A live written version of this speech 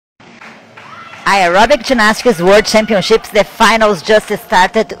Aerobic Gymnastics World Championships. The finals just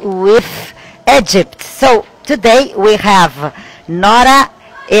started with Egypt. So today we have Nora,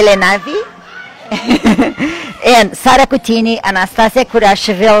 Elhennawy, and Sara Kutini, Anastasia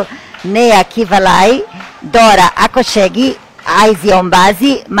Kurashvili, Nea Kivalai, Dora Akoshegi, Aizi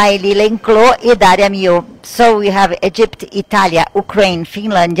Ombazi, Maili Lenklo, and Daria Mio. So we have Egypt, Italy, Ukraine,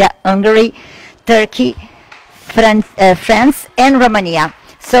 Finland, Hungary, Turkey, France, and Romania.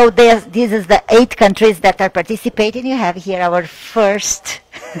 So this is the 8 countries that are participating. You have here our first,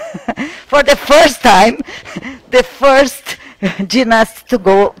 for the first time, the first gymnast to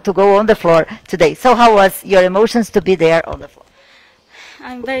go on the floor today. So how was your emotions to be there on the floor?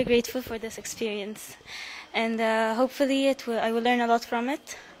 I'm very grateful for this experience, and hopefully I will learn a lot from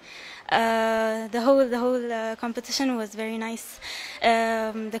it. The whole competition was very nice.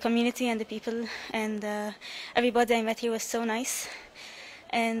 The community and the people and everybody I met here was so nice,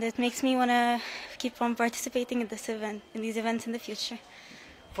 and it makes me want to keep on participating in these events in the future.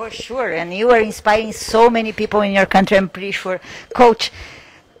 For sure, and you are inspiring so many people in your country, I'm pretty sure. Coach,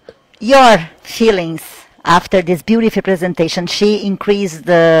 your feelings after this beautiful presentation? She increased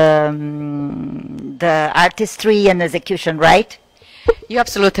the artistry and execution, right? You're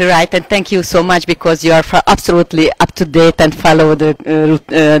absolutely right, and thank you so much, because you are absolutely up to date and follow the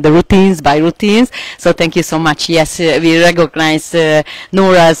routines by routines. So thank you so much. Yes, we recognize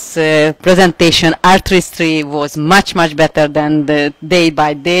Nora's presentation. Artistry was much better than the day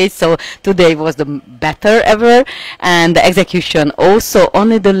by day. So today was the better ever, and the execution also.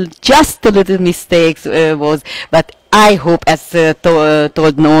 Only just the little mistakes was, but I hope, as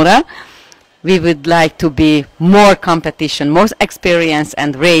told Nora, we would like to be more competition, more experience,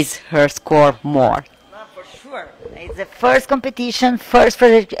 and raise her score more. For sure. It's the first competition, first for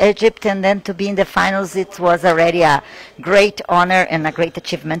Egypt, and then to be in the finals, it was already a great honor and a great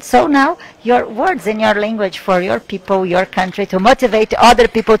achievement. So now, your words in your language for your people, your country, to motivate other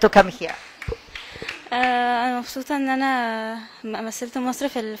people to come here. أنا مبسوطة إن أنا مثلت مصر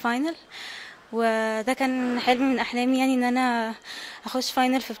في الفاينل، وده كان حلم من أحلامي، يعني إن أنا أخش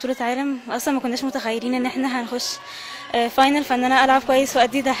فاينل في بطولة عالم. أصلا ما كناش متخيلين إن إحنا هنخش فاينل، فإن أنا ألعب كويس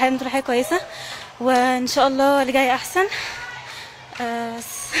وأدي ده حلم، حاجة كويسة، وإن شاء الله اللي جاي أحسن.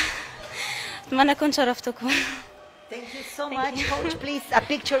 بس أتمنى أكون شرفتكم. Thank you so much, Coach. Please, a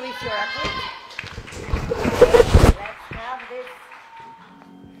picture with your athlete. Let's have this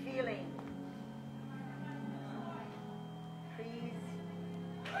feeling. Please.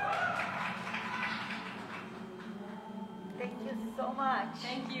 Thank you so much.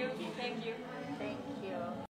 Thank you.